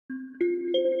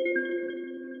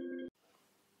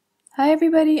Hi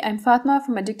everybody, I'm Fatma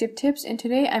from Addictive Tips, and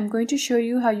today I'm going to show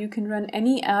you how you can run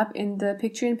any app in the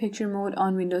picture-in-picture mode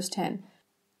on Windows 10.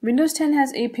 Windows 10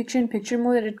 has a picture-in-picture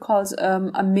mode that it calls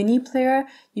a mini player.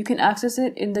 You can access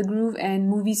it in the Groove and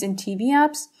Movies and TV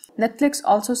apps. Netflix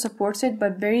also supports it,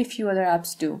 but very few other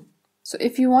apps do. So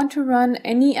if you want to run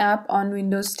any app on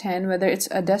Windows 10, whether it's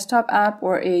a desktop app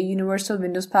or a universal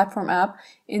Windows platform app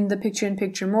in the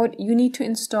picture-in-picture mode, you need to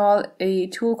install a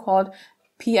tool called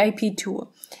PIPTool.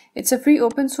 It's a free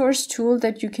open source tool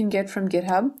that you can get from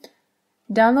GitHub.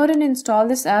 Download and install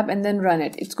this app and then run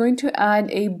it. It's going to add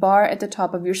a bar at the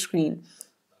top of your screen.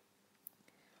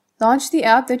 Launch the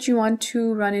app that you want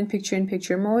to run in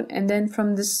picture-in-picture mode, and then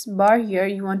from this bar here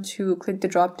you want to click the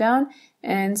drop down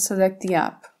and select the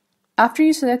app. After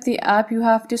you select the app, you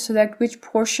have to select which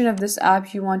portion of this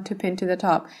app you want to pin to the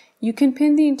top. You can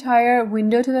pin the entire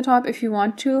window to the top if you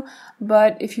want to,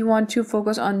 but if you want to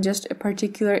focus on just a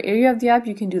particular area of the app,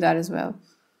 you can do that as well.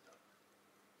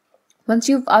 Once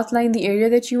you've outlined the area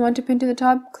that you want to pin to the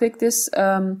top, click this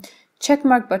check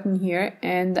mark button here,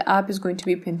 and the app is going to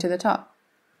be pinned to the top.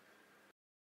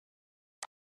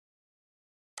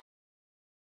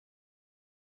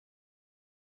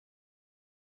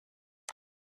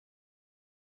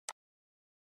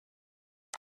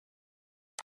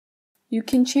 You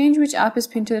can change which app is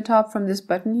pinned to the top from this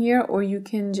button here, or you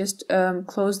can just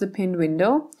close the pinned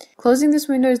window. Closing this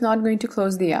window is not going to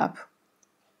close the app.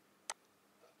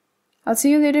 I'll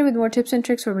see you later with more tips and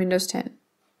tricks for Windows 10.